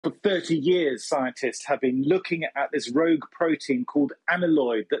For 30 years, scientists have been looking at this rogue protein called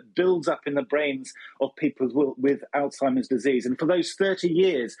amyloid that builds up in the brains of people with Alzheimer's disease. And for those 30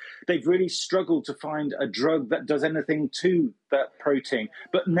 years, they've really struggled to find a drug that does anything to that protein.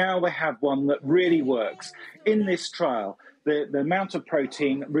 But now they have one that really works. In this trial, the amount of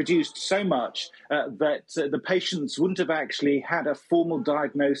protein reduced so much that the patients wouldn't have actually had a formal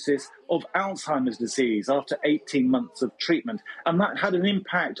diagnosis of Alzheimer's disease after 18 months of treatment. And that had an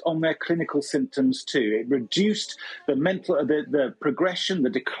impact on their clinical symptoms too. It reduced the progression,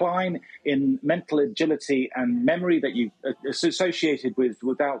 the decline in mental agility and memory that you associated with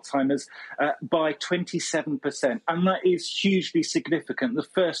Alzheimer's by 27%. And that is hugely significant, the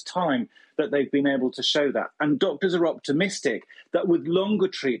first time that they've been able to show that. And doctors are optimistic that with longer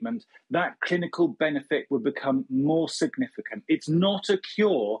treatment, that clinical benefit will become more significant. It's not a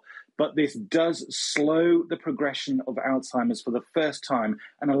cure, but this does slow the progression of Alzheimer's for the first time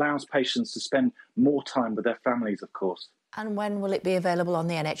and allows patients to spend more time with their families, of course. And when will it be available on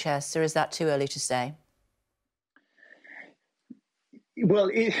the NHS, or is that too early to say?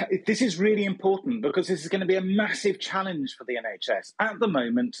 Well, this is really important because this is going to be a massive challenge for the NHS. At the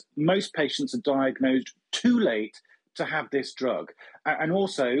moment, most patients are diagnosed too late to have this drug. And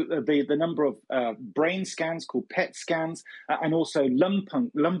also the number of brain scans called PET scans and also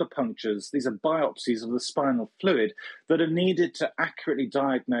lumbar punctures, these are biopsies of the spinal fluid that are needed to accurately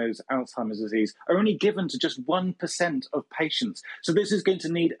diagnose Alzheimer's disease, are only given to just 1% of patients. So this is going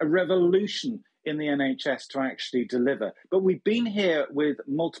to need a revolution in the NHS to actually deliver. But we've been here with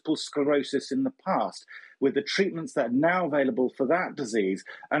multiple sclerosis in the past, with the treatments that are now available for that disease.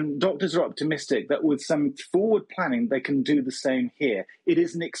 And doctors are optimistic that with some forward planning, they can do the same here. It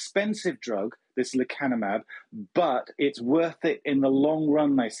is an expensive drug, this Lecanemab, but it's worth it in the long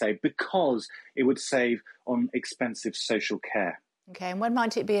run, they say, because it would save on expensive social care. Okay, and when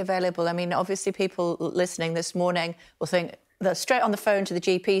might it be available? I mean, obviously people listening this morning will think they're straight on the phone to the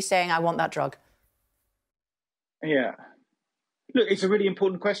GP saying, I want that drug. Yeah. Look, it's a really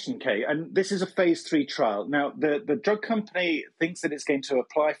important question, Kay, and this is a phase 3 trial. Now, the drug company thinks that it's going to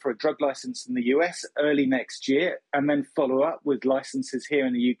apply for a drug license in the US early next year and then follow up with licenses here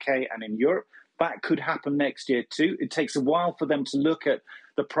in the UK and in Europe. That could happen next year too. It takes a while for them to look at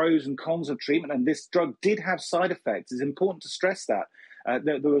the pros and cons of treatment, and this drug did have side effects. It's important to stress that.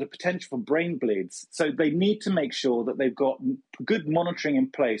 There was a potential for brain bleeds. So they need to make sure that they've got good monitoring in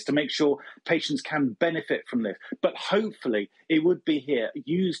place to make sure patients can benefit from this. But hopefully it would be here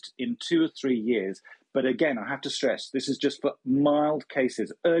used in 2 or 3 years. But again, I have to stress, this is just for mild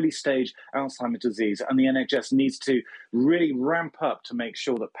cases, early stage Alzheimer's disease, and the NHS needs to really ramp up to make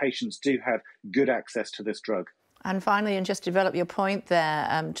sure that patients do have good access to this drug. And finally, and just to develop your point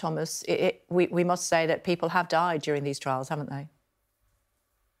there, Thomas, we must say that people have died during these trials, haven't they?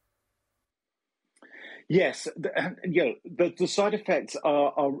 Yes, the side effects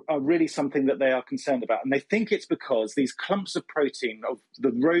are really something that they are concerned about. And they think it's because these clumps of protein, of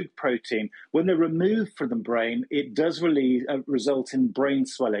the rogue protein, when they're removed from the brain, it does result in brain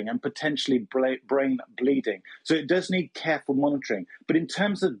swelling and potentially brain bleeding. So it does need careful monitoring. But in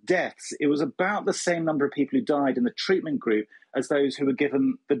terms of deaths, it was about the same number of people who died in the treatment group as those who were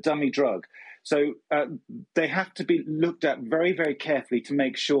given the dummy drug. So they have to be looked at very, very carefully to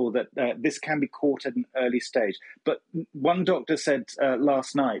make sure that this can be caught at an early stage. But one doctor said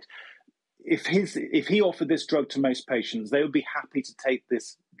last night, if he offered this drug to most patients, they would be happy to take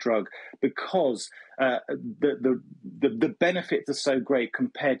this drug because the benefits are so great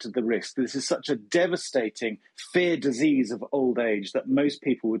compared to the risk. This is such a devastating, fear disease of old age that most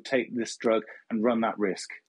people would take this drug and run that risk.